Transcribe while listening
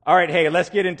All right, hey,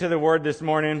 let's get into the word this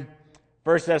morning.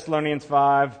 1 Thessalonians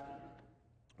 5.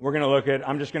 We're going to look at,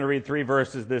 I'm just going to read 3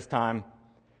 verses this time,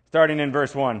 starting in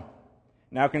verse 1.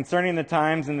 Now concerning the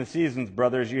times and the seasons,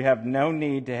 brothers, you have no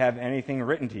need to have anything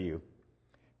written to you.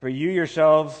 For you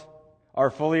yourselves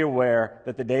are fully aware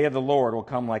that the day of the Lord will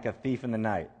come like a thief in the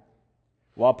night.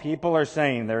 While people are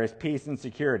saying there is peace and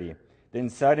security, then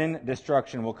sudden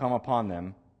destruction will come upon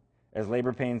them, as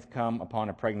labor pains come upon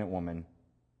a pregnant woman,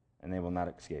 and they will not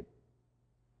escape.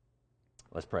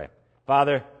 Let's pray.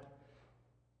 Father,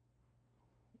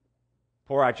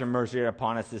 pour out your mercy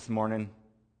upon us this morning.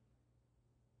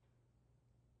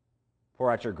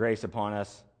 Pour out your grace upon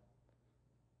us.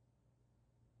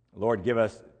 Lord, give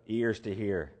us ears to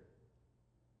hear.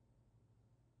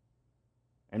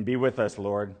 And be with us,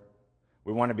 Lord.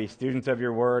 We want to be students of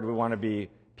your word. We want to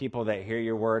be people that hear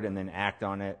your word and then act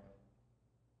on it.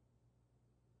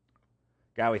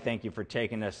 God, we thank you for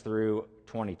taking us through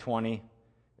 2020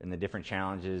 and the different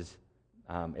challenges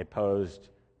it posed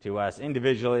to us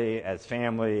individually, as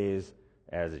families,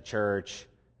 as a church,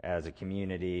 as a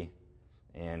community.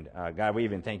 And God, we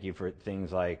even thank you for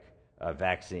things like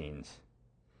vaccines,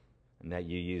 and that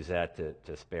you use that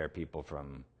to spare people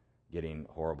from getting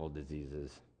horrible diseases.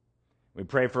 We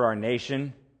pray for our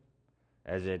nation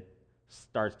as it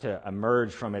starts to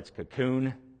emerge from its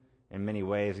cocoon in many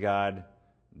ways, God,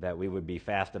 that we would be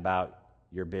fast about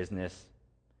your business,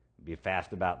 be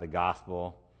fast about the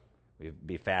gospel, we'd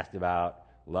be fast about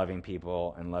loving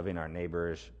people and loving our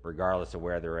neighbors, regardless of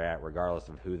where they're at, regardless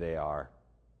of who they are.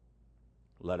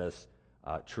 Let us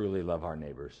truly love our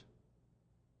neighbors.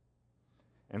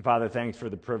 And Father, thanks for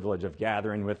the privilege of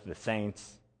gathering with the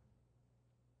saints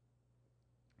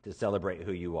to celebrate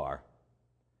who you are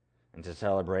and to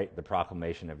celebrate the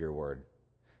proclamation of your word.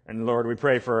 And Lord, we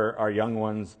pray for our young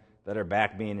ones that are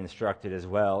back being instructed as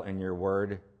well in your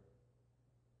word.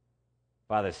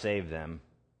 Father, save them.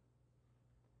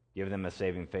 Give them a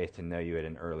saving faith to know you at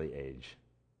an early age,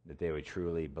 that they would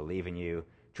truly believe in you,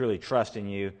 truly trust in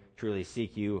you, truly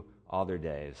seek you all their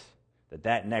days.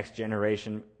 That next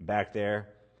generation back there,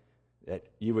 that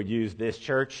you would use this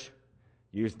church,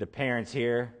 use the parents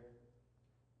here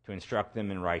to instruct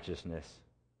them in righteousness,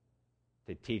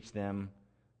 to teach them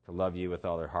to love you with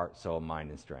all their heart, soul, mind,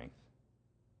 and strength.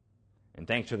 And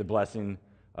thanks for the blessing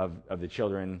of the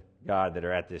children, God, that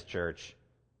are at this church.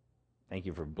 Thank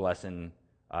you for blessing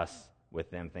us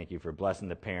with them. Thank you for blessing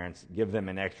the parents. Give them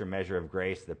an extra measure of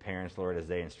grace, the parents, Lord, as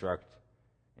they instruct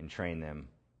and train them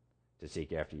to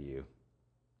seek after you.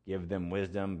 Give them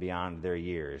wisdom beyond their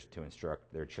years to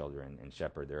instruct their children and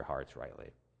shepherd their hearts rightly.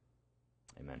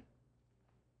 Amen.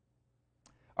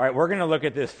 All right, we're going to look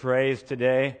at this phrase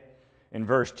today in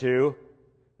verse 2,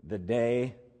 the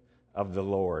day of the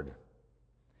Lord.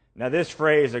 Now, this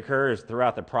phrase occurs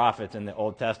throughout the prophets in the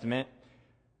Old Testament.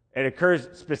 It occurs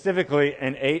specifically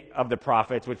in 8 of the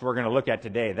prophets, which we're going to look at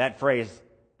today. That phrase,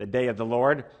 the day of the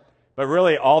Lord. But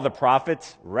really, all the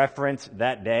prophets reference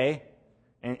that day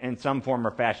in some form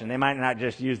or fashion. They might not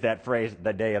just use that phrase,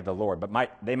 the day of the Lord,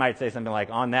 but they might say something like,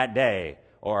 on that day,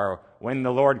 or when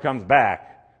the Lord comes back,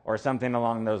 or something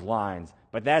along those lines.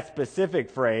 But that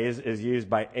specific phrase is used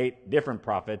by 8 different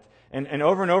prophets. And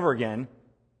over again,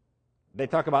 they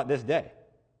talk about this day.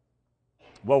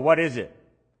 Well, what is it?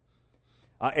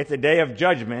 It's a day of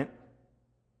judgment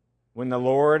when the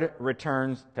Lord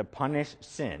returns to punish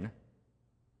sin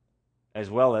as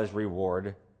well as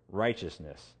reward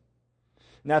righteousness.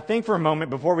 Now think for a moment,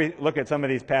 before we look at some of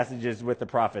these passages with the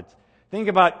prophets, think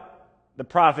about the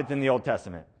prophets in the Old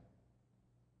Testament.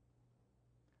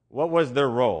 What was their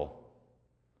role?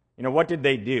 What did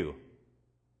they do?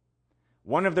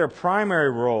 One of their primary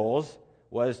roles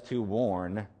was to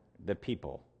warn the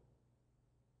people.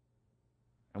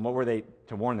 And what were they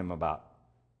to warn them about?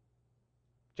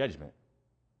 Judgment.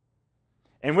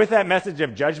 And with that message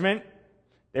of judgment,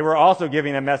 they were also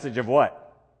giving a message of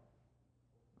what?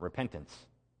 Repentance.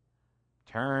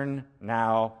 Turn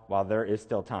now while there is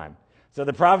still time. So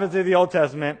the prophets of the Old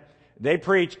Testament, they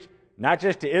preached not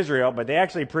just to Israel, but they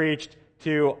actually preached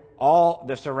to all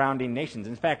the surrounding nations.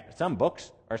 In fact, some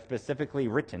books are specifically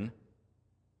written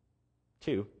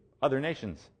to other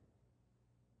nations.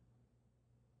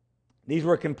 These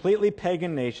were completely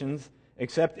pagan nations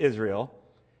except Israel,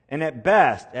 and at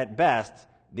best,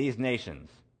 these nations,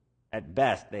 at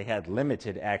best, they had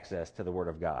limited access to the Word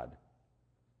of God.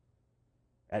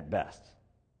 At best.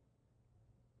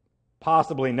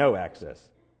 Possibly no access.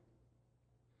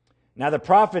 Now the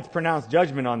prophets pronounced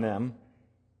judgment on them,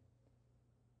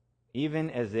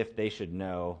 even as if they should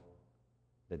know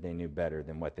that they knew better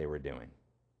than what they were doing.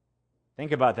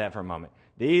 Think about that for a moment.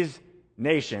 These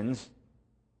nations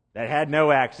that had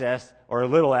no access or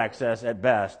little access at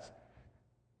best,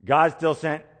 God still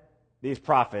sent these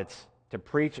prophets to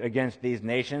preach against these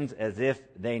nations as if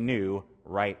they knew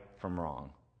right from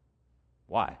wrong.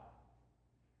 Why?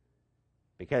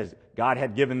 Because God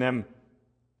had given them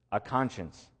a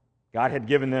conscience. God had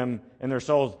given them in their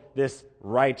souls this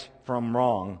right from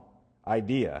wrong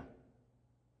idea.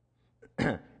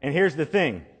 And here's the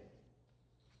thing.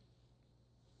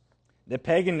 The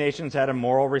pagan nations had a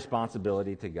moral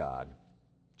responsibility to God,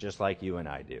 just like you and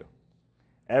I do.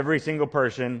 Every single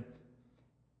person,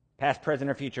 past, present,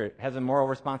 or future, has a moral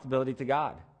responsibility to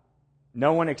God.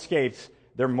 No one escapes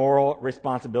their moral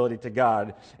responsibility to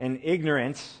God. And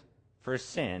ignorance for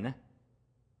sin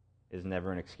is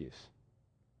never an excuse.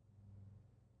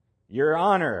 Your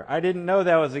Honor, I didn't know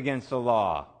that was against the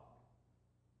law.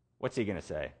 What's he going to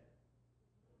say?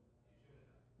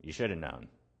 You should have known.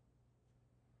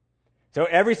 So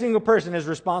every single person is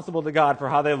responsible to God for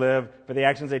how they live, for the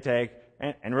actions they take,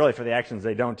 and really for the actions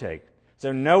they don't take.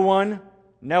 So no one,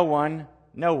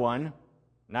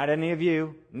 not any of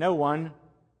you, no one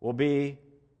will be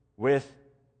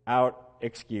without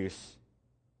excuse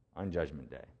on Judgment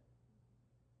Day.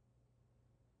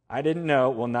 I didn't know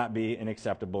will not be an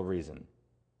acceptable reason.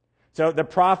 So the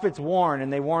prophets warn,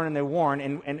 and they warn, and they warn,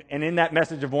 and in that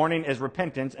message of warning is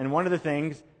repentance, and one of the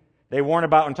things they warn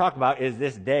about and talk about is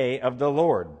this day of the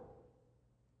Lord.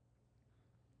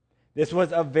 This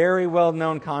was a very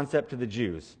well-known concept to the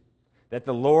Jews, that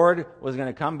the Lord was going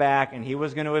to come back and he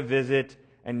was going to visit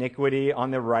iniquity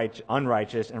on the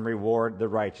unrighteous and reward the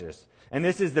righteous. And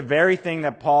this is the very thing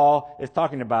that Paul is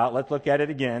talking about. Let's look at it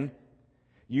again.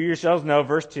 You yourselves know,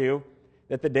 verse 2,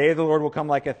 that the day of the Lord will come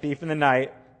like a thief in the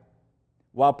night.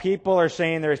 While people are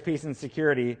saying there is peace and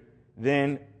security,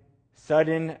 then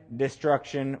sudden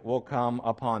destruction will come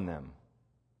upon them.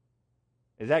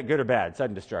 Is that good or bad?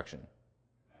 Sudden destruction.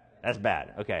 That's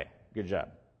bad. Okay, good job.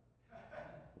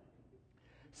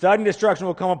 Sudden destruction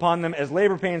will come upon them as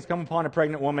labor pains come upon a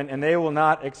pregnant woman, and they will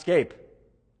not escape.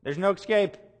 There's no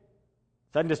escape.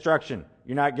 Sudden destruction.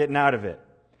 You're not getting out of it.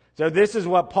 So this is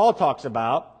what Paul talks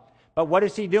about. But what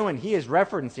is he doing? He is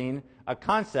referencing a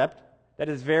concept that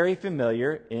is very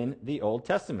familiar in the Old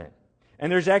Testament.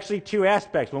 And there's actually two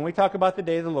aspects. When we talk about the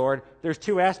day of the Lord, there's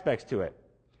two aspects to it.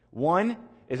 One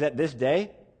is that this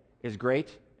day is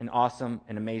great and awesome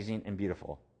and amazing and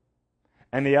beautiful.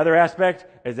 And the other aspect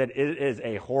is that it is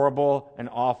a horrible and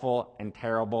awful and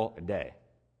terrible day.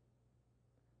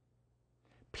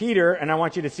 Peter, and I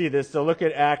want you to see this, so look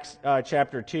at Acts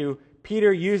chapter 2.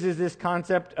 Peter uses this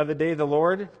concept of the day of the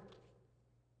Lord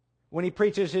when he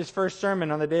preaches his first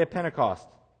sermon on the day of Pentecost.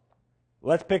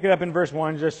 Let's pick it up in verse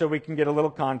 1 just so we can get a little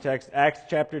context. Acts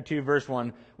chapter 2, verse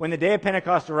 1. When the day of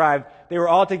Pentecost arrived, they were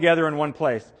all together in one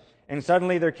place. And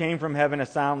suddenly there came from heaven a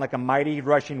sound like a mighty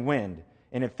rushing wind,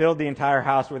 and it filled the entire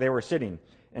house where they were sitting.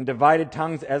 And divided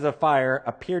tongues as of fire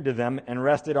appeared to them and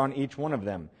rested on each one of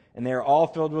them. And they were all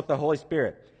filled with the Holy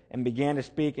Spirit and began to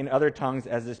speak in other tongues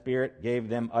as the Spirit gave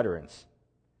them utterance.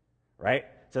 Right?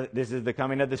 So this is the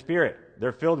coming of the Spirit.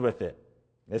 They're filled with it.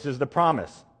 This is the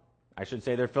promise. I should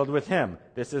say they're filled with Him.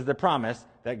 This is the promise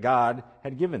that God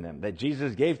had given them, that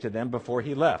Jesus gave to them before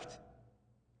He left.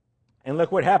 And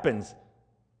look what happens.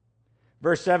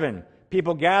 Verse 7,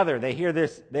 people gather. They hear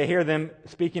them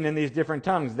speaking in these different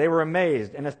tongues. They were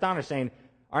amazed and astonished, saying,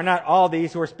 "Are not all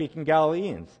these who are speaking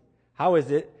Galileans? How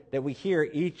is it that we hear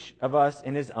each of us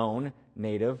in his own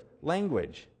native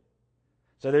language?"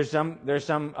 So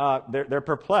they're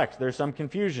perplexed. There's some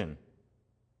confusion.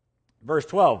 Verse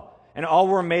 12, and all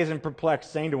were amazed and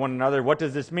perplexed, saying to one another, "What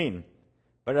does this mean?"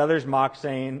 But others mocked,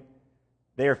 saying,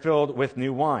 "They are filled with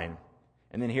new wine."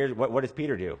 And then here's what does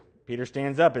Peter do? Peter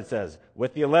stands up, it says,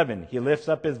 with the 11. He lifts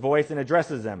up his voice and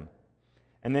addresses them.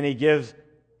 And then he gives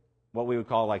what we would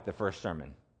call like the first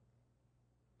sermon.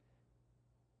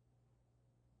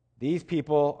 These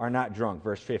people are not drunk,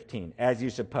 verse 15, as you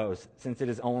suppose, since it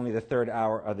is only the third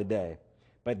hour of the day.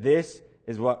 But this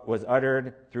is what was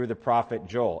uttered through the prophet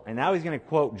Joel. And now he's going to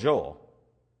quote Joel.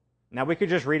 Now we could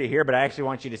just read it here, but I actually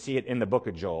want you to see it in the book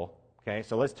of Joel. Okay,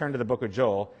 so let's turn to the book of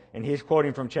Joel, and he's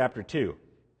quoting from chapter 2.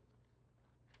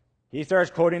 He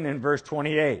starts quoting in verse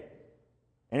 28.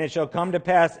 And it shall come to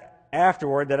pass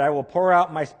afterward that I will pour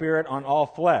out my Spirit on all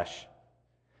flesh.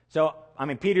 So,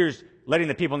 Peter's letting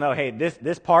the people know, hey,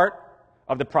 this part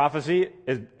of the prophecy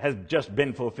has just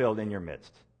been fulfilled in your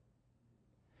midst.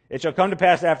 It shall come to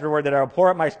pass afterward that I will pour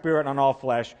out my Spirit on all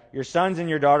flesh. Your sons and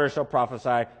your daughters shall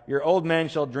prophesy. Your old men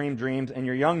shall dream dreams, and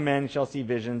your young men shall see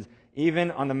visions,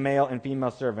 even on the male and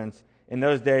female servants. In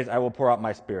those days I will pour out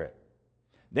my Spirit.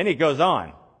 Then he goes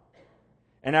on.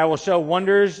 And I will show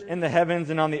wonders in the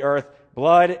heavens and on the earth,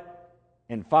 blood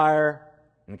and fire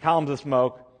and columns of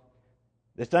smoke.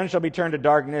 The sun shall be turned to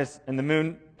darkness and the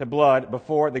moon to blood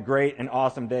before the great and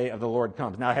awesome day of the Lord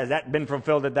comes. Now, has that been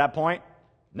fulfilled at that point?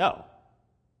 No,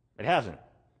 it hasn't.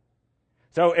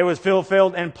 So it was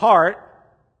fulfilled in part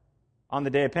on the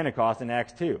day of Pentecost in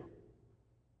Acts 2.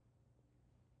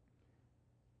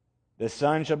 The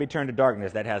sun shall be turned to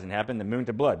darkness. That hasn't happened. The moon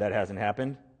to blood. That hasn't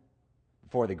happened.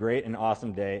 Before the great and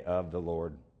awesome day of the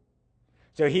Lord.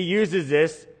 So he uses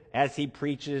this as he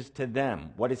preaches to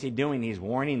them. What is he doing? He's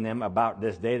warning them about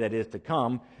this day that is to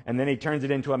come, and then he turns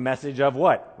it into a message of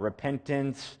what?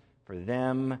 Repentance for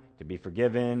them to be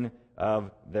forgiven of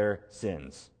their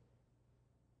sins.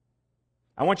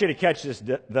 I want you to catch this,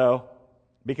 though,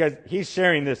 because he's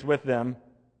sharing this with them,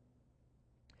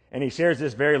 and he shares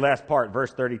this very last part,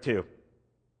 verse 32.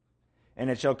 And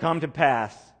it shall come to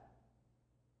pass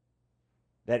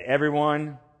that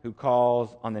everyone who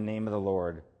calls on the name of the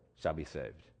Lord shall be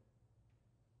saved.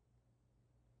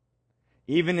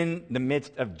 Even in the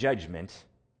midst of judgment,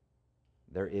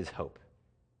 there is hope.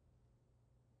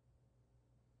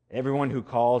 Everyone who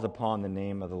calls upon the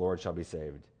name of the Lord shall be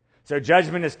saved. So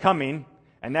judgment is coming,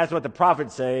 and that's what the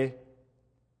prophets say,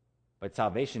 but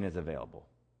salvation is available.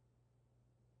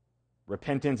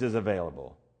 Repentance is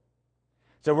available.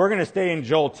 So we're going to stay in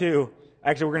Joel 2.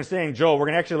 Actually, we're going to stay in Joel. We're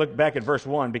going to actually look back at verse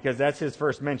 1 because that's his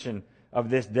first mention of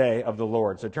this day of the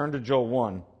Lord. So turn to Joel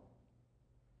 1.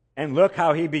 And look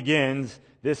how he begins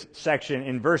this section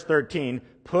in verse 13.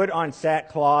 Put on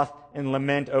sackcloth and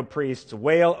lament, O priests.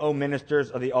 Wail, O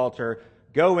ministers of the altar.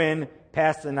 Go in,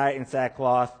 pass the night in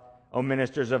sackcloth, O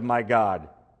ministers of my God.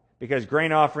 Because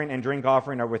grain offering and drink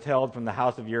offering are withheld from the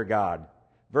house of your God.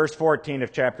 Verse 14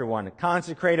 of chapter 1.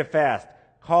 Consecrate a fast.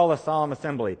 Call a solemn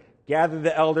assembly. Gather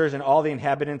the elders and all the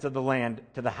inhabitants of the land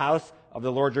to the house of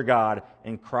the Lord your God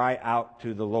and cry out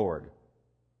to the Lord.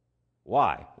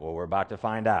 Why? Well, we're about to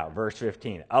find out. Verse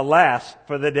 15. Alas,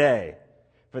 for the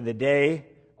day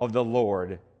of the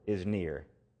Lord is near,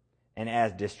 and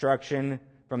as destruction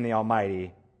from the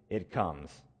Almighty it comes.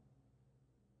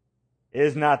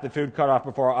 Is not the food cut off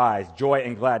before our eyes, joy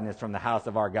and gladness from the house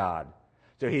of our God?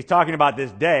 So he's talking about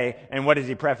this day, and what does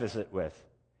he preface it with?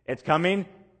 It's coming,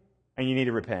 and you need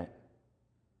to repent.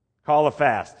 Call a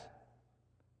fast.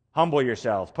 Humble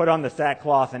yourselves. Put on the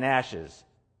sackcloth and ashes.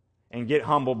 And get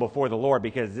humble before the Lord,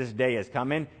 because this day is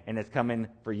coming, and it's coming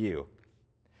for you.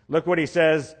 Look what he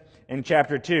says in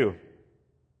chapter 2.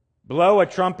 Blow a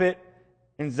trumpet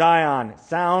in Zion.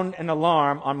 Sound an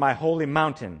alarm on my holy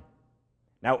mountain.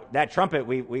 Now, that trumpet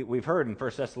we've heard in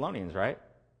 1 Thessalonians, right?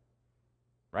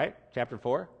 Right? Chapter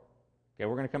 4? Okay,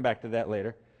 we're going to come back to that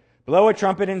later. Blow a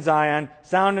trumpet in Zion,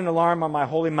 sound an alarm on my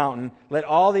holy mountain. Let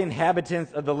all the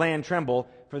inhabitants of the land tremble,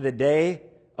 for the day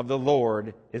of the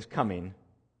Lord is coming.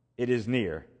 It is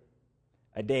near.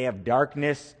 A day of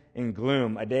darkness and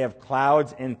gloom, a day of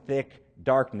clouds and thick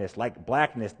darkness. Like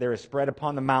blackness there is spread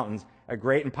upon the mountains a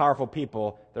great and powerful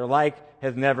people. Their like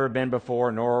has never been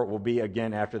before, nor will be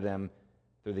again after them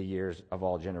through the years of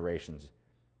all generations.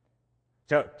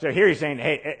 So here he's saying,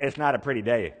 hey, it's not a pretty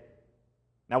day.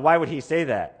 Now, why would he say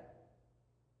that?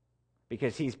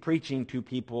 Because he's preaching to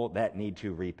people that need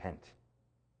to repent.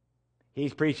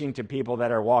 He's preaching to people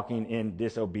that are walking in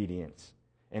disobedience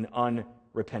and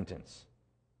unrepentance.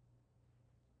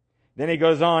 Then he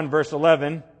goes on, verse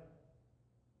 11.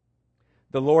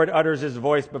 The Lord utters his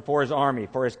voice before his army,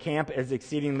 for his camp is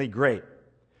exceedingly great.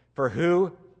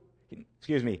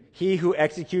 He who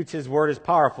executes his word is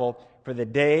powerful, for the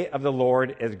day of the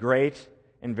Lord is great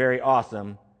and very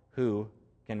awesome. Who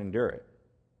can endure it?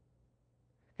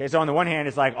 Okay, so on the one hand,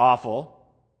 it's like awful.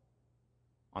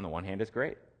 On the one hand, it's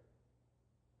great.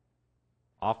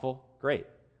 Awful, great.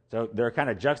 So they're kind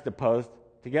of juxtaposed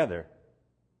together.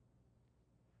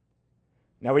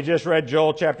 Now, we just read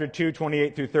Joel chapter 2,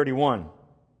 28 through 31.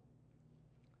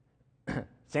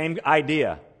 Same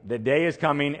idea. The day is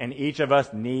coming, and each of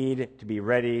us need to be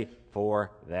ready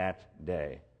for that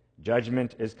day.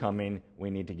 Judgment is coming. We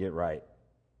need to get right.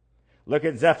 Look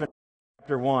at Zephaniah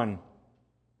chapter 1,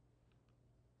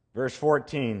 verse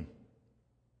 14.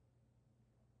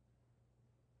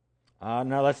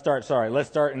 Let's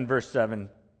start in verse 7,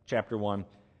 chapter 1.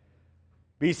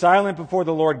 Be silent before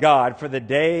the Lord God, for the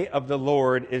day of the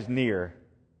Lord is near.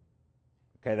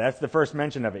 Okay, that's the first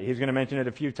mention of it. He's going to mention it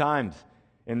a few times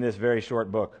in this very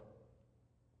short book.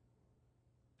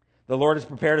 The Lord has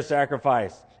prepared a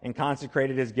sacrifice and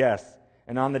consecrated his guests.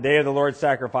 And on the day of the Lord's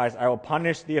sacrifice, I will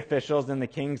punish the officials and the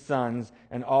king's sons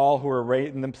and all who are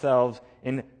arraying themselves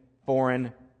in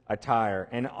foreign attire.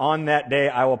 And on that day,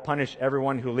 I will punish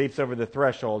everyone who leaps over the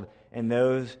threshold and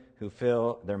those who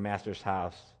fill their master's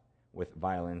house with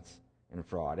violence and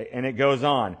fraud. And it goes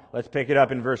on. Let's pick it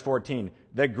up in verse 14.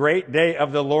 The great day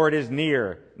of the Lord is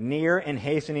near, near and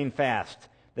hastening fast.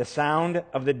 The sound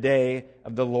of the day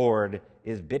of the Lord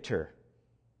is bitter.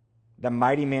 The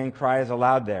mighty man cries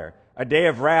aloud there. A day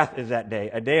of wrath is that day,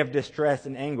 a day of distress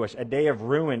and anguish, a day of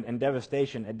ruin and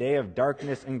devastation, a day of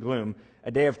darkness and gloom,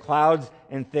 a day of clouds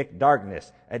and thick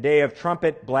darkness, a day of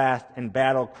trumpet blast and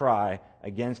battle cry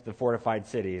against the fortified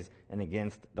cities and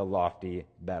against the lofty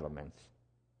battlements.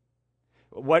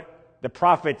 What the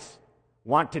prophets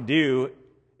want to do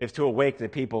is to awake the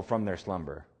people from their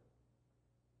slumber.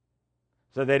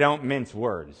 So they don't mince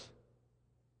words.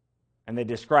 And they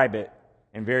describe it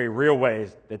in very real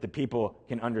ways that the people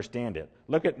can understand it.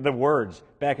 Look at the words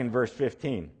back in verse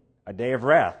 15. A day of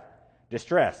wrath,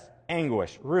 distress,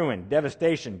 anguish, ruin,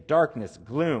 devastation, darkness,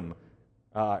 gloom,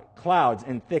 clouds,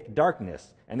 and thick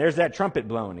darkness. And there's that trumpet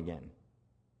blowing again.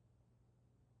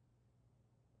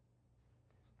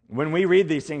 When we read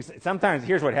these things, sometimes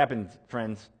here's what happens,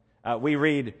 friends. We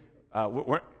read,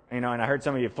 and I heard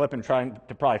some of you flipping trying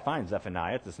to probably find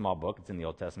Zephaniah. It's a small book. It's in the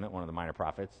Old Testament, one of the minor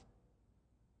prophets.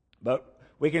 But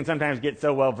we can sometimes get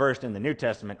so well versed in the New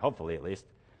Testament, hopefully at least,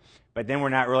 but then we're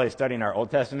not really studying our Old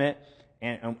Testament.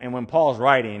 And when Paul's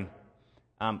writing,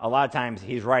 a lot of times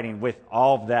he's writing with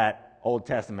all of that Old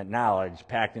Testament knowledge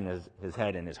packed in his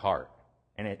head and his heart.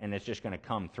 And it's just going to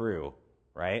come through,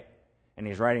 right? And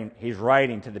he's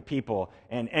writing to the people,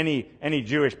 and any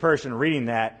Jewish person reading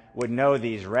that would know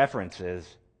these references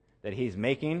that he's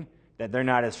making, that they're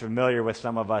not as familiar with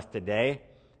some of us today,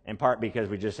 in part because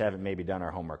we just haven't maybe done our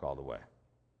homework all the way.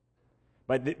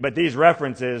 But these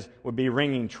references would be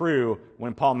ringing true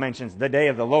when Paul mentions the day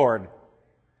of the Lord.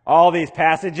 All these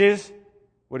passages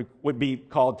would be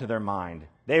called to their mind.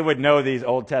 They would know these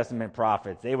Old Testament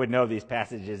prophets. They would know these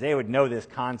passages. They would know this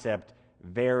concept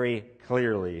very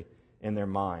clearly in their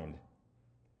mind.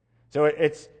 So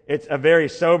it's a very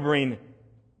sobering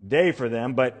day for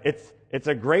them, but it's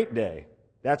a great day.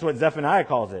 That's what Zephaniah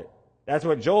calls it. That's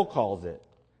what Joel calls it.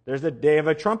 There's a day of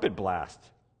a trumpet blast.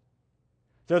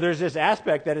 So there's this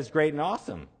aspect that is great and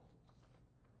awesome.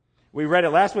 We read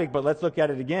it last week, but let's look at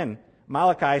it again.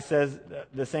 Malachi says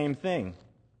the same thing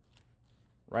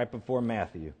right before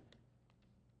Matthew.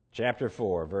 Chapter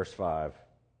 4, verse 5.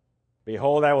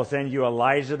 Behold, I will send you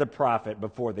Elijah the prophet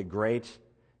before the great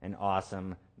and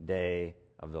awesome day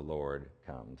of the Lord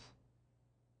comes.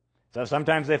 So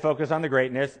sometimes they focus on the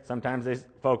greatness, sometimes they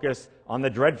focus on the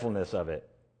dreadfulness of it.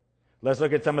 Let's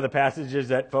look at some of the passages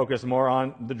that focus more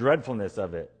on the dreadfulness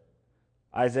of it.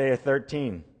 Isaiah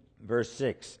 13, verse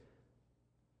 6.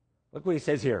 Look what he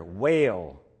says here.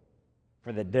 Wail,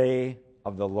 for the day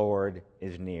of the Lord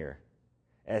is near.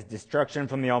 As destruction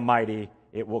from the Almighty,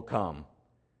 it will come.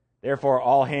 Therefore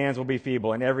all hands will be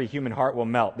feeble, and every human heart will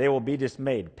melt. They will be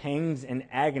dismayed. Pangs and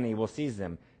agony will seize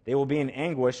them. They will be in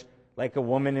anguish like a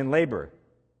woman in labor. Does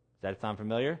that sound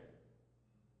familiar?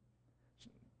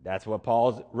 That's what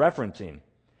Paul's referencing.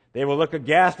 They will look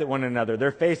aghast at one another.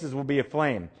 Their faces will be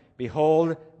aflame.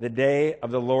 Behold, the day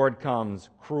of the Lord comes,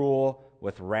 cruel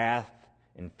with wrath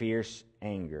and fierce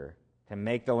anger, to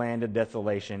make the land a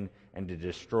desolation and to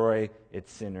destroy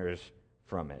its sinners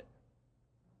from it.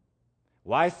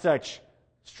 Why such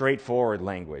straightforward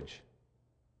language?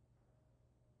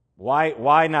 Why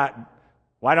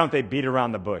don't they beat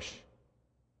around the bush?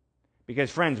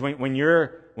 Because friends, when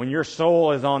your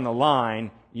soul is on the line,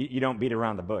 you don't beat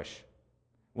around the bush.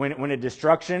 When a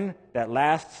destruction that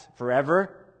lasts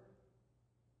forever,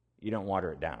 you don't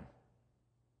water it down.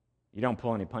 You don't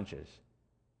pull any punches.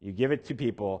 You give it to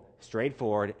people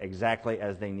straightforward, exactly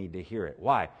as they need to hear it.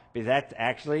 Why? Because that's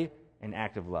actually an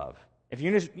act of love. If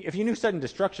you knew sudden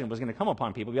destruction was going to come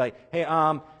upon people, you'd be like, hey,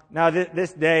 now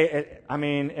this day,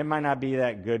 it might not be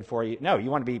that good for you. No, you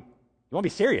want to be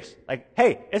serious. Like,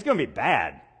 hey, it's going to be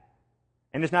bad.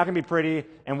 And it's not going to be pretty.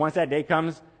 And once that day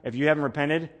comes, if you haven't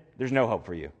repented, there's no hope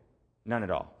for you. None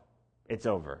at all. It's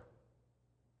over.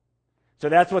 So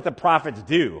that's what the prophets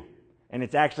do. And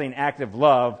it's actually an act of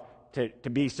love to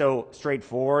be so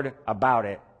straightforward about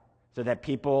it so that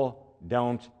people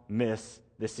don't miss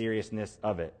the seriousness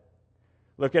of it.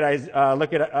 Look at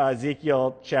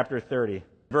Ezekiel chapter 30,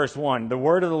 verse 1. The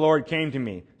word of the Lord came to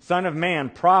me. Son of man,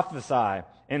 prophesy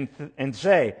and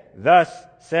say, thus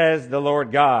says the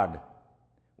Lord God.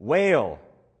 Wail,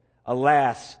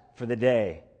 alas, for the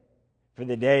day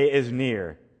is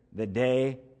near. The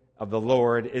day of the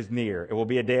Lord is near. It will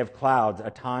be a day of clouds,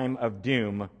 a time of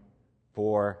doom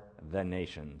for the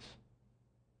nations.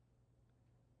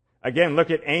 Again,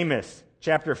 look at Amos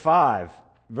chapter 5,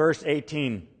 verse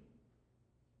 18.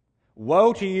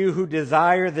 Woe to you who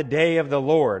desire the day of the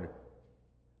Lord.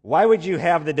 Why would you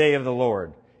have the day of the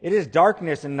Lord? It is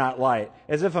darkness and not light,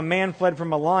 as if a man fled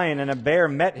from a lion and a bear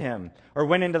met him, or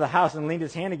went into the house and leaned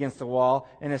his hand against the wall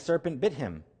and a serpent bit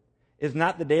him. Is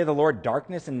not the day of the Lord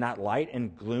darkness and not light,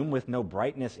 and gloom with no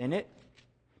brightness in it?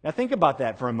 Now think about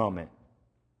that for a moment.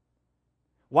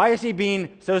 Why is he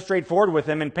being so straightforward with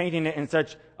them and painting it in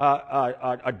such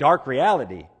a dark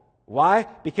reality? Why?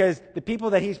 Because the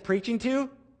people that he's preaching to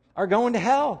are going to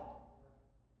hell.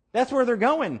 That's where they're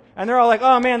going. And they're all like,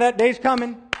 oh man, that day's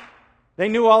coming. They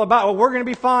knew all about, well, we're going to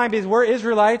be fine because we're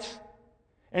Israelites.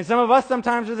 And some of us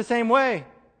sometimes are the same way.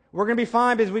 We're going to be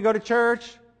fine because we go to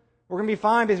church. We're going to be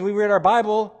fine because we read our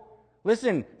Bible.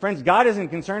 Listen, friends, God isn't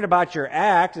concerned about your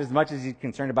acts as much as he's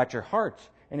concerned about your heart.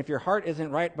 And if your heart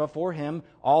isn't right before him,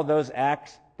 all those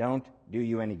acts don't do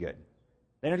you any good.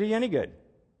 They don't do you any good.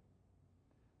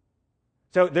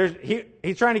 So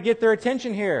he's trying to get their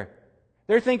attention here.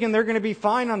 They're thinking they're going to be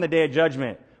fine on the day of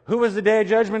judgment. Who was the day of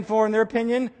judgment for, in their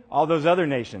opinion? All those other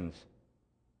nations.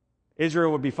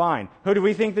 Israel would be fine. Who do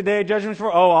we think the day of judgment's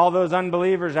for? Oh, all those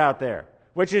unbelievers out there.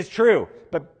 Which is true.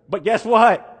 But guess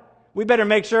what? We better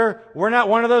make sure we're not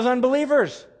one of those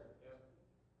unbelievers.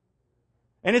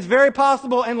 And it's very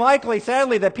possible and likely,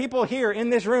 sadly, that people here in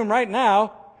this room right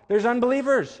now, there's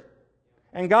unbelievers.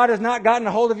 And God has not gotten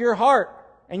a hold of your heart.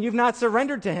 And you've not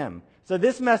surrendered to him. So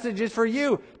this message is for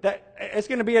you. That it's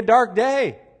going to be a dark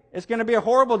day. It's going to be a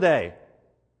horrible day.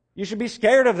 You should be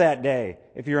scared of that day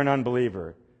if you're an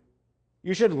unbeliever.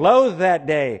 You should loathe that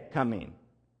day coming.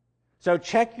 So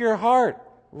check your heart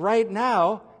right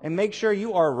now and make sure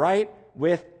you are right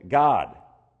with God.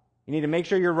 You need to make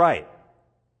sure you're right.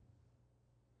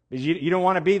 Because you don't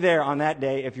want to be there on that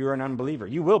day if you're an unbeliever.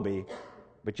 You will be,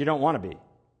 but you don't want to be.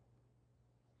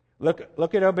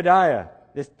 Look at Obadiah,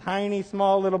 this tiny,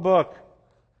 small little book.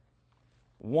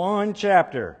 One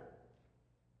chapter.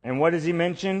 And what does he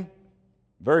mention?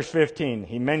 Verse 15.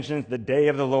 He mentions the day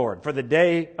of the Lord. For the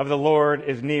day of the Lord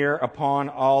is near upon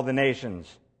all the nations.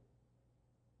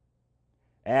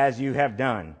 As you have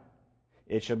done,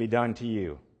 it shall be done to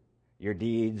you. Your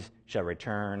deeds shall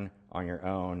return on your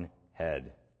own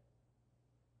head.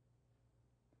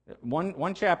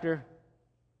 One chapter.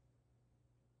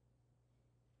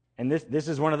 And this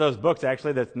is one of those books,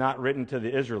 actually, that's not written to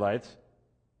the Israelites.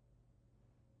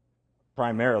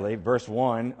 Primarily, verse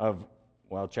 1 of,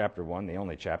 chapter 1, the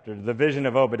only chapter. The vision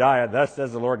of Obadiah, thus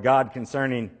says the Lord God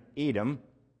concerning Edom.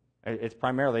 It's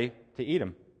primarily to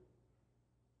Edom.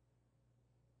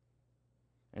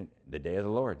 And the day of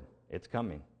the Lord, it's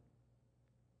coming.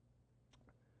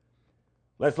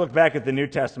 Let's look back at the New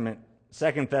Testament,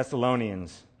 2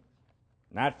 Thessalonians.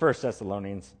 Not 1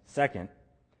 Thessalonians, 2,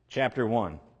 chapter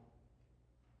 1.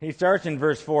 He starts in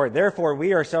verse 4, Therefore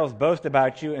we ourselves boast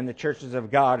about you in the churches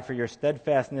of God for your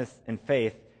steadfastness and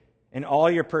faith in all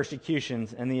your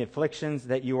persecutions and the afflictions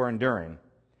that you are enduring.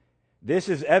 This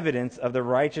is evidence of the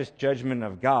righteous judgment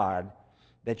of God,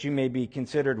 that you may be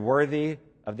considered worthy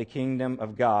of the kingdom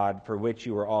of God for which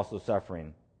you are also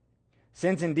suffering.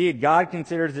 Since indeed God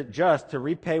considers it just to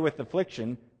repay with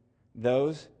affliction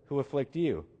those who afflict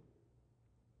you,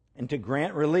 and to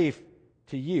grant relief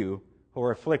to you who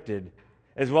are afflicted,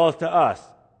 as well as to us.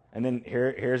 And then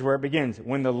here's where it begins.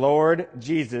 When the Lord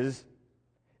Jesus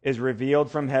is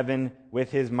revealed from heaven with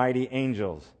his mighty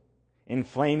angels, in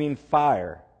flaming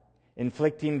fire,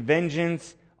 inflicting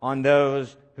vengeance on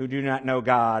those who do not know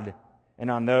God and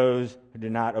on those who do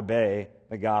not obey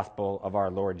the gospel of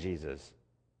our Lord Jesus.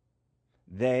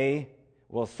 They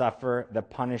will suffer the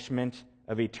punishment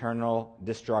of eternal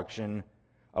destruction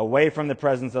away from the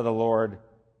presence of the Lord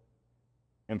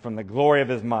and from the glory of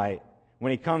his might,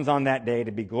 when he comes on that day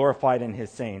to be glorified in his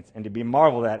saints and to be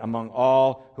marveled at among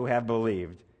all who have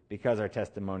believed, because our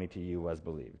testimony to you was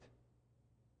believed.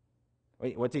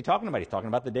 Wait, what's he talking about? He's talking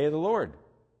about the day of the Lord.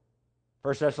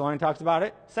 1 Thessalonians talks about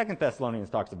it. 2 Thessalonians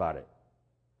talks about it.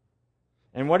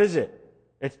 And what is it?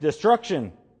 It's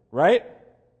destruction, right?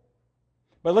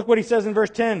 But look what he says in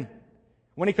verse 10.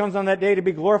 When he comes on that day to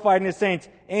be glorified in his saints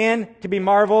and to be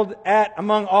marveled at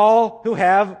among all who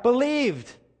have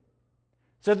believed.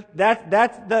 So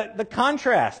that's the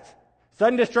contrast.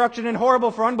 Sudden destruction and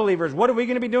horrible for unbelievers. What are we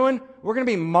going to be doing? We're going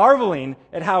to be marveling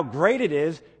at how great it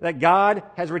is that God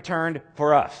has returned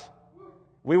for us.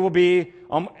 We will be,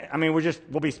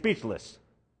 we'll be speechless.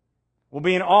 We'll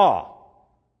be in awe.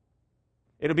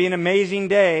 It'll be an amazing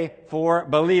day for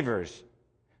believers.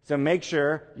 So make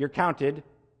sure you're counted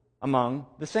among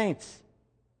the saints.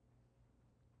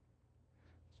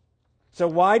 So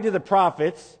why do the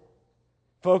prophets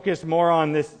focus more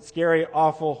on this scary,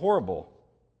 awful, horrible?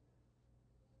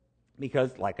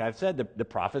 Because, like I've said, the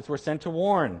prophets were sent to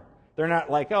warn. They're not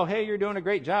like, oh, hey, you're doing a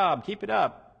great job, keep it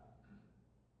up.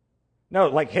 No,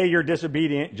 like, hey, you're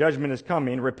disobedient, judgment is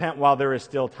coming, repent while there is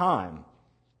still time.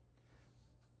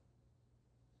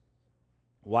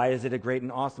 Why is it a great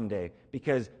and awesome day?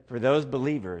 Because for those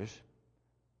believers,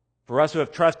 for us who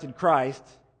have trusted Christ,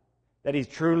 that He's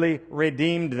truly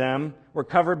redeemed them, we're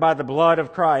covered by the blood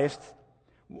of Christ,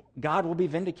 God will be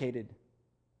vindicated.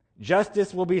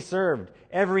 Justice will be served.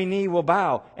 Every knee will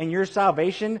bow, and your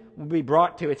salvation will be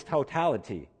brought to its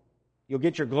totality. You'll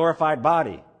get your glorified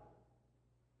body.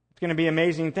 It's going to be an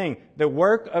amazing thing. The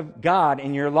work of God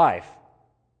in your life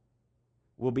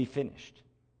will be finished.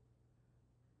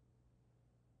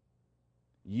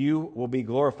 You will be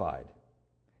glorified.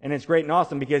 And it's great and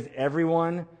awesome because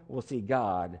everyone will see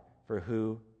God for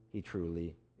who He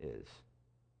truly is.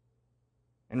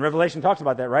 And Revelation talks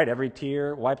about that, right? Every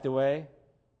tear wiped away.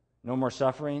 No more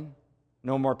suffering.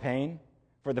 No more pain.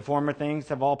 For the former things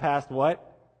have all passed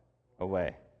what?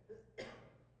 Away.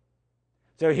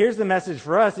 So here's the message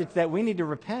for us. It's that we need to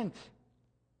repent.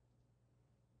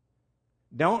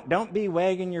 Don't be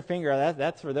wagging your finger.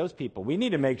 That's for those people. We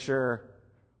need to make sure.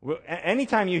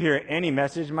 Anytime you hear any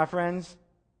message, my friends,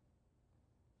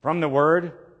 from the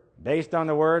Word, based on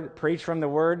the Word, preached from the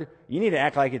Word, you need to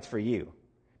act like it's for you.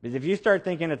 Because if you start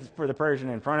thinking it's for the person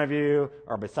in front of you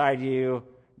or beside you,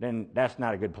 then that's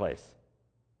not a good place.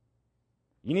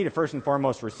 You need to first and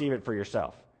foremost receive it for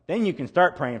yourself. Then you can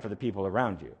start praying for the people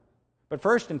around you. But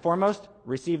first and foremost,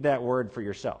 receive that word for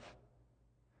yourself.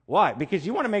 Why? Because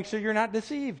you want to make sure you're not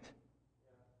deceived.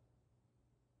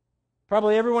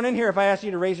 Probably everyone in here, if I asked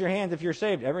you to raise your hands if you're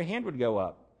saved, every hand would go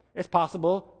up. It's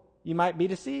possible you might be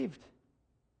deceived.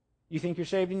 You think you're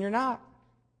saved and you're not.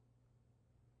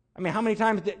 I mean, how many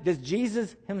times does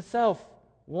Jesus Himself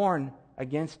warn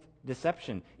against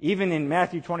deception? Even in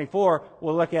Matthew 24,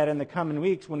 we'll look at in the coming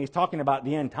weeks when He's talking about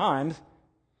the end times,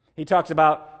 He talks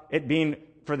about it being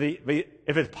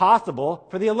if it's possible,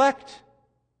 for the elect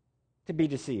to be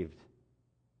deceived.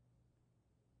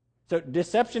 So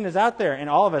deception is out there, and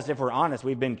all of us, if we're honest,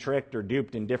 we've been tricked or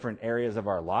duped in different areas of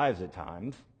our lives at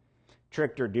times,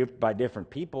 tricked or duped by different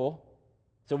people.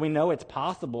 So we know it's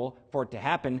possible for it to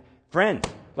happen. Friends,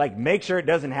 make sure it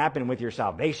doesn't happen with your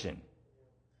salvation.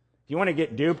 If you want to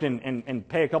get duped and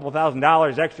pay a couple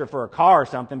 $1,000s extra for a car or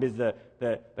something because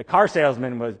the car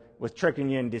salesman was tricking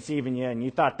you and deceiving you and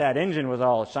you thought that engine was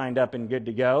all shined up and good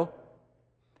to go,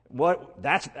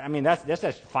 that's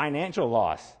a financial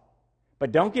loss.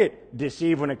 But don't get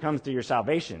deceived when it comes to your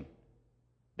salvation.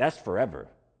 That's forever.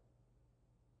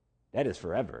 That is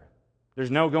forever.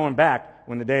 There's no going back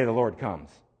when the day of the Lord comes.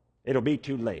 It'll be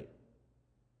too late.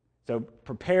 So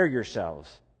prepare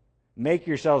yourselves. Make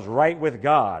yourselves right with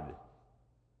God.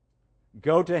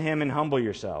 Go to Him and humble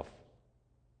yourself.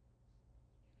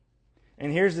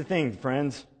 And here's the thing,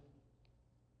 friends.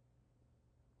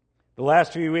 The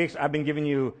last few weeks, I've been giving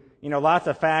you, lots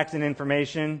of facts and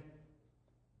information.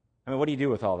 I mean, what do you do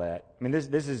with all that? I mean, this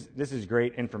is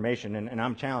great information, and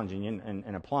I'm challenging you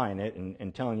and applying it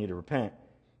and telling you to repent.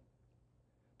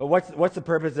 But what's the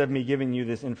purpose of me giving you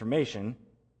this information?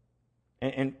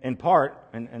 And in part,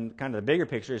 and kind of the bigger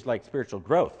picture, is like spiritual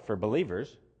growth for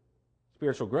believers.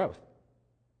 Spiritual growth.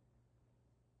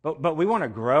 But we want to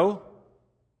grow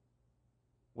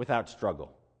without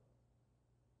struggle.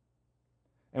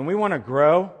 And we want to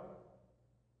grow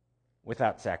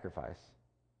without sacrifice.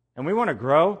 And we want to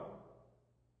grow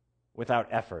without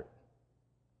effort.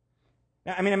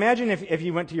 Now, I mean, imagine if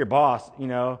you went to your boss, and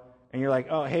you're like,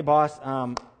 oh, hey, boss,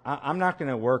 I'm not going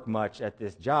to work much at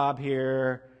this job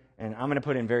here, and I'm going to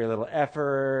put in very little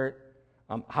effort.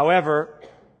 However,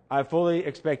 I fully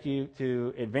expect you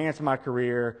to advance my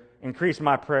career, increase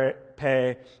my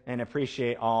pay, and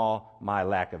appreciate all my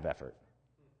lack of effort.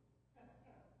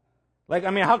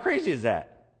 How crazy is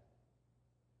that?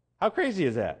 How crazy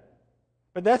is that?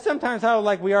 But that's sometimes how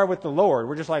we are with the Lord.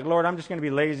 We're just like, Lord, I'm just going to be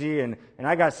lazy, and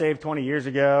I got saved 20 years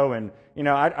ago, and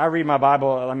I read my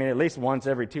Bible, at least once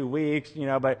every 2 weeks,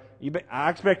 but I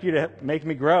expect you to make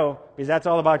me grow, because that's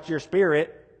all about your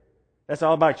spirit. That's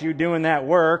all about you doing that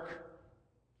work.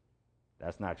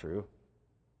 That's not true.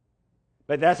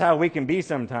 But that's how we can be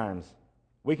sometimes.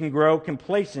 We can grow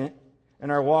complacent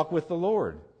in our walk with the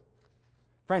Lord.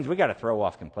 Friends, we got to throw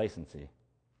off complacency.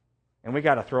 And we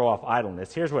got to throw off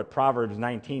idleness. Here's what Proverbs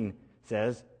 19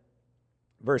 says,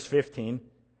 verse 15.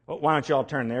 Well, why don't you all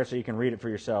turn there so you can read it for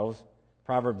yourselves?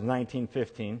 Proverbs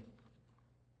 19:15.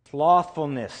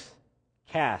 Slothfulness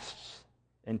casts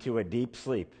into a deep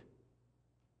sleep,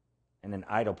 and an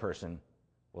idle person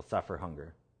will suffer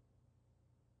hunger.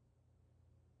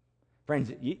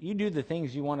 Friends, you do the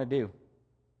things you want to do.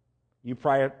 You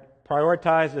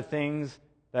prioritize the things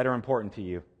that are important to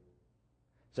you.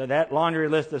 So that laundry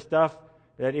list of stuff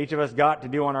that each of us got to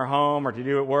do on our home or to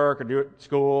do at work or do at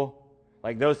school,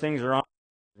 like those things are on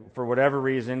for whatever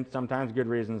reason, sometimes good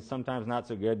reasons, sometimes not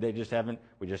so good. We just haven't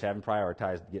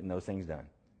prioritized getting those things done.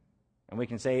 And we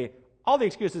can say all the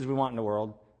excuses we want in the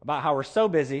world about how we're so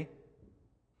busy,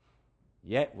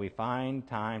 yet we find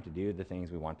time to do the things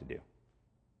we want to do.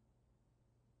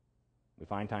 We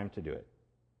find time to do it.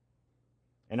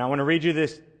 And I want to read you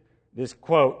this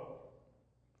quote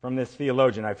from this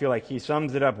theologian. I feel like he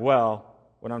sums it up well,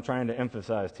 what I'm trying to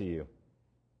emphasize to you.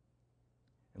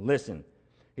 Listen.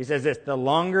 He says this: the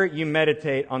longer you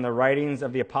meditate on the writings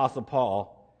of the Apostle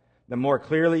Paul, the more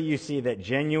clearly you see that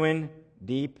genuine,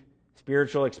 deep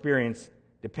spiritual experience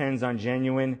depends on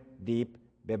genuine, deep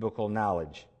biblical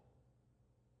knowledge.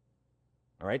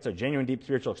 All right, so genuine, deep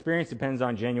spiritual experience depends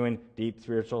on genuine, deep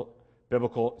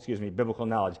biblical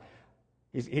knowledge.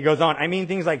 He goes on, I mean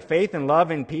things like faith and love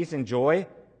and peace and joy,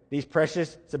 these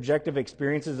precious subjective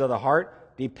experiences of the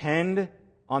heart depend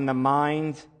on the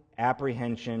mind's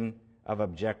apprehension of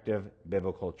objective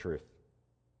biblical truth.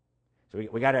 So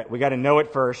we got to know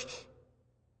it first.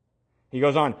 He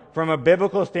goes on, from a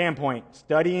biblical standpoint,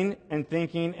 studying and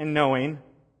thinking and knowing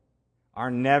are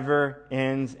never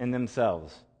ends in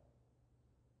themselves.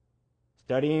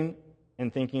 Studying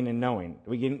and thinking and knowing.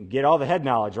 We can get all the head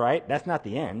knowledge, right? That's not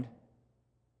the end.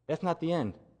 That's not the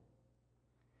end.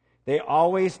 They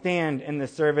always stand in the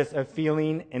service of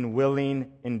feeling and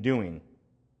willing and doing.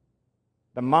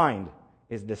 The mind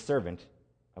is the servant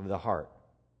of the heart.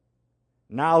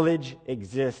 Knowledge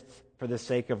exists for the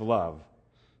sake of love,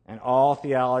 and all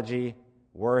theology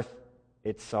worth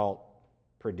its salt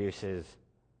produces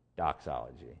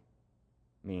doxology.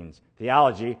 Means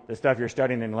theology, the stuff you're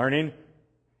studying and learning,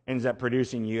 ends up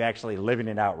producing you actually living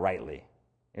it out rightly.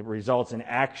 It results in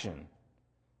action.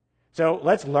 So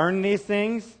let's learn these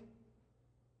things,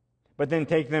 but then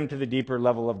take them to the deeper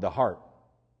level of the heart.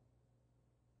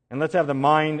 And let's have the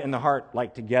mind and the heart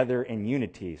like together in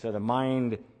unity. So the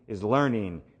mind is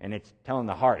learning and it's telling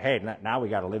the heart, hey, now we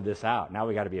got to live this out. Now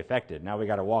we got to be affected. Now we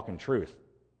got to walk in truth.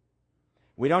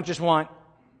 We don't just want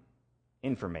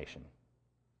information.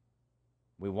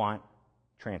 We want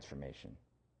transformation.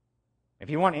 If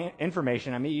you want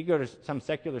information, I mean, you go to some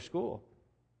secular school,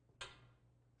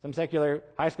 some secular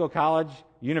high school, college,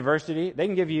 university. They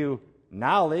can give you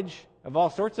knowledge of all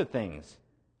sorts of things.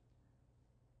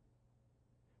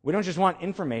 We don't just want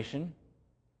information.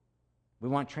 We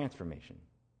want transformation.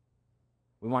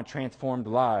 We want transformed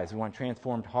lives. We want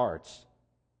transformed hearts.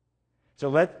 So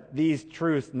let these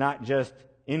truths not just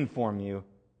inform you,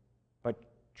 but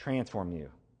transform you.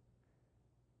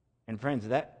 And friends,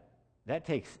 that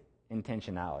takes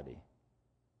intentionality.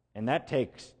 And that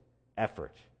takes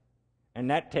effort. And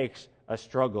that takes a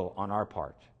struggle on our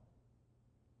part.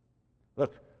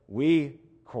 Look, we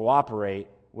cooperate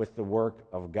with the work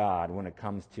of God when it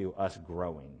comes to us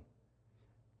growing.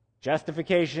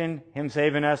 Justification, Him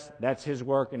saving us, that's His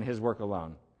work and His work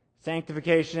alone.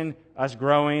 Sanctification, us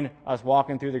growing, us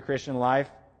walking through the Christian life,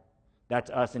 that's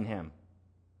us and Him.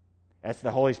 That's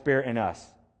the Holy Spirit in us.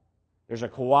 There's a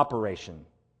cooperation.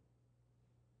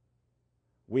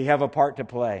 We have a part to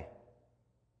play.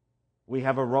 We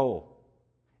have a role.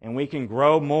 And we can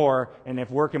grow more, and if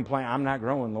we're complaining, I'm not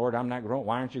growing, Lord, I'm not growing.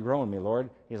 Why aren't you growing me,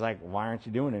 Lord? He's like, why aren't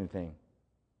you doing anything?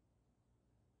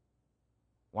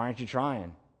 Why aren't you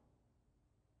trying?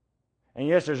 And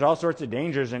yes, there's all sorts of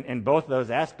dangers in both those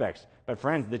aspects. But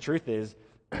friends, the truth is,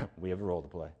 we have a role to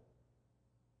play.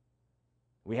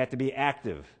 We have to be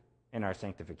active in our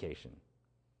sanctification.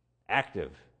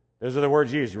 Active. Those are the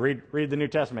words used. Read the New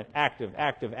Testament. Active,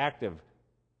 active, active.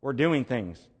 We're doing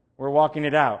things. We're walking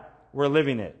it out. We're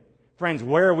living it. Friends,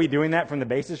 where are we doing that from the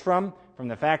basis from? From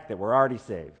the fact that we're already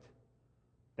saved.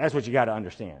 That's what you got to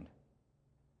understand.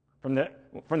 From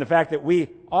the fact that we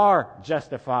are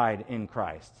justified in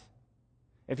Christ.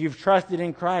 If you've trusted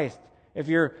in Christ, if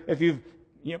you've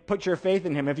put your faith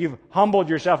in Him, if you've humbled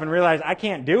yourself and realized, I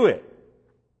can't do it.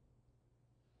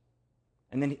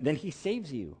 And then He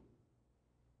saves you.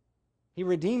 He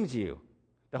redeems you.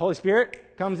 The Holy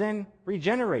Spirit comes in,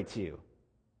 regenerates you.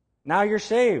 Now you're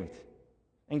saved.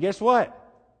 And guess what?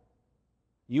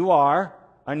 You are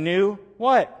a new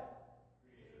what?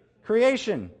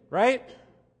 Creation, right?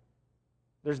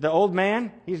 There's the old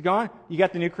man. He's gone. You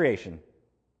got the new creation.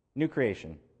 New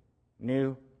creation.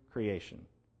 New creation.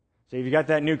 So you've got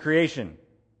that new creation.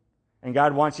 And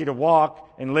God wants you to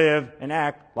walk and live and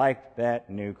act like that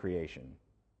new creation.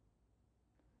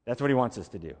 That's what He wants us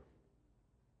to do.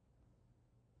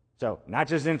 So, not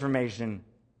just information,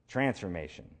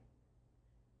 transformation.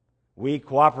 We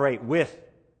cooperate with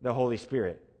the Holy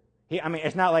Spirit.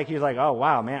 It's not like he's like, oh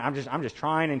wow, man, I'm just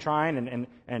trying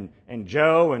and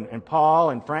Joe and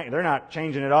Paul and Frank, they're not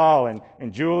changing at all,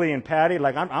 and Julie and Patty,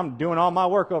 like I'm doing all my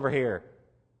work over here.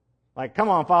 Like, come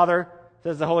on, Father,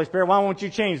 says the Holy Spirit, why won't you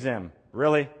change them?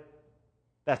 Really?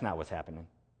 That's not what's happening.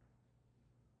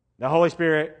 The Holy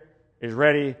Spirit is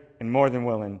ready and more than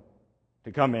willing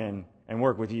to come in and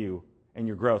work with you in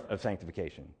your growth of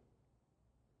sanctification.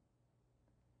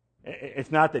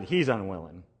 It's not that he's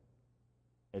unwilling.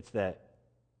 It's that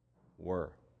we're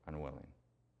unwilling.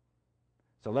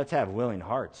 So let's have willing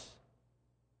hearts.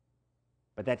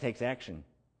 But that takes action.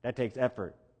 That takes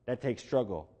effort. That takes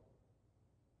struggle.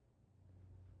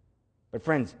 But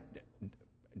friends,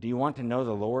 do you want to know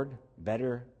the Lord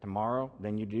better tomorrow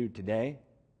than you do today?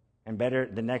 And better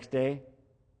the next day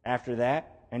after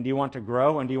that? And do you want to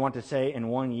grow? And do you want to say in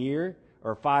 1 year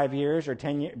or 5 years or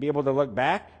 10 years, be able to look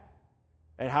back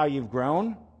at how you've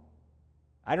grown?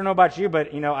 I don't know about you,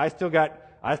 but I still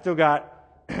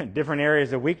got different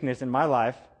areas of weakness in my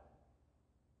life.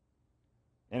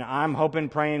 And I'm hoping,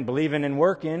 praying, believing, and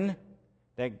working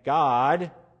that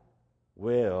God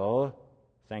will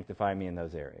sanctify me in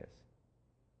those areas.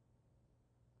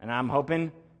 And I'm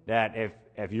hoping that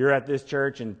if you're at this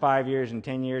church in 5 years and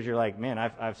 10 years, you're like, man,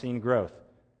 I've seen growth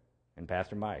in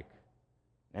Pastor Mike.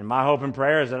 And my hope and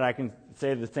prayer is that I can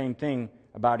say the same thing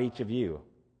about each of you.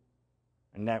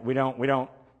 And that I don't want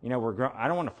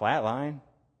to flatline.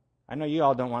 I know you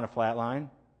all don't want to flatline.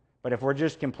 But if we're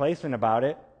just complacent about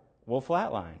it, we'll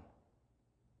flatline.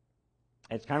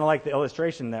 It's kind of like the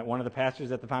illustration that one of the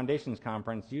pastors at the Foundations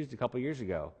Conference used a couple years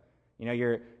ago.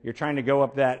 You're trying to go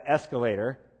up that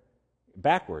escalator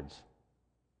backwards.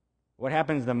 What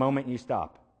happens the moment you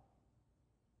stop?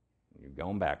 You're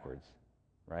going backwards,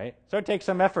 right? So it takes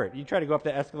some effort. You try to go up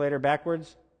the escalator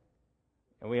backwards.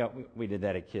 And we did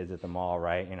that at kids at the mall,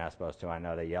 right? You're not supposed to. I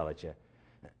know they yell at you.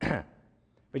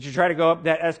 But you try to go up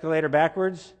that escalator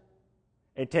backwards,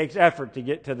 it takes effort to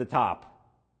get to the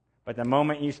top. But the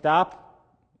moment you stop,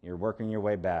 you're working your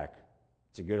way back.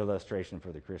 It's a good illustration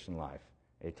for the Christian life.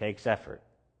 It takes effort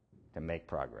to make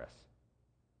progress.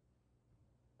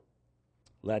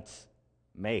 Let's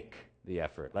make the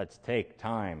effort. Let's take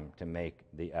time to make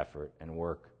the effort and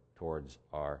work towards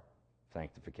our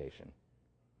sanctification.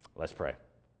 Let's pray.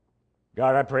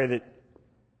 God, I pray that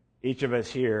each of us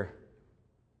here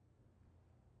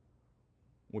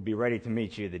would be ready to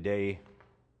meet you the day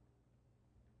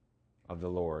of the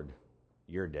Lord,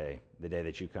 your day, the day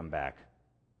that you come back.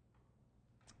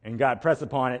 And God, press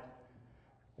upon it.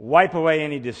 Wipe away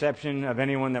any deception of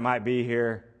anyone that might be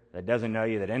here that doesn't know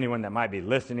you, that anyone that might be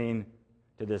listening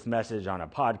to this message on a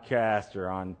podcast or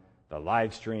on the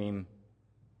live stream.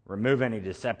 Remove any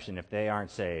deception. If they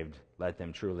aren't saved, let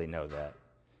them truly know that.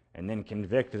 And then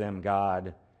convict them,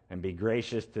 God, and be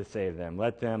gracious to save them.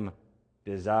 Let them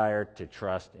desire to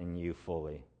trust in you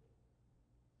fully.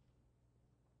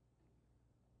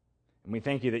 And we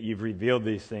thank you that you've revealed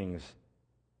these things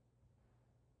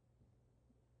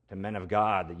to men of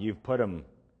God, that you've put them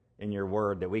in your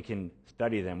word, that we can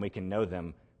study them, we can know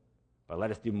them. But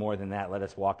let us do more than that. Let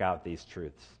us walk out these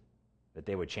truths, that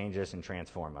they would change us and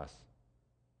transform us.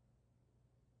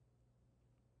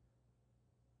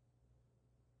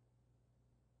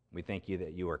 We thank you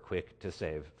that you are quick to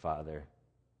save, Father.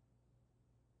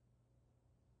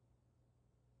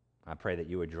 I pray that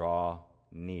you would draw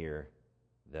near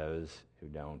those who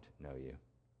don't know you.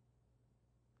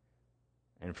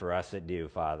 And for us that do,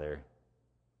 Father,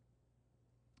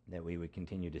 that we would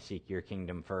continue to seek your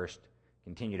kingdom first,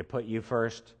 continue to put you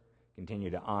first,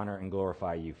 continue to honor and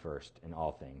glorify you first in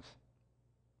all things.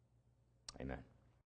 Amen.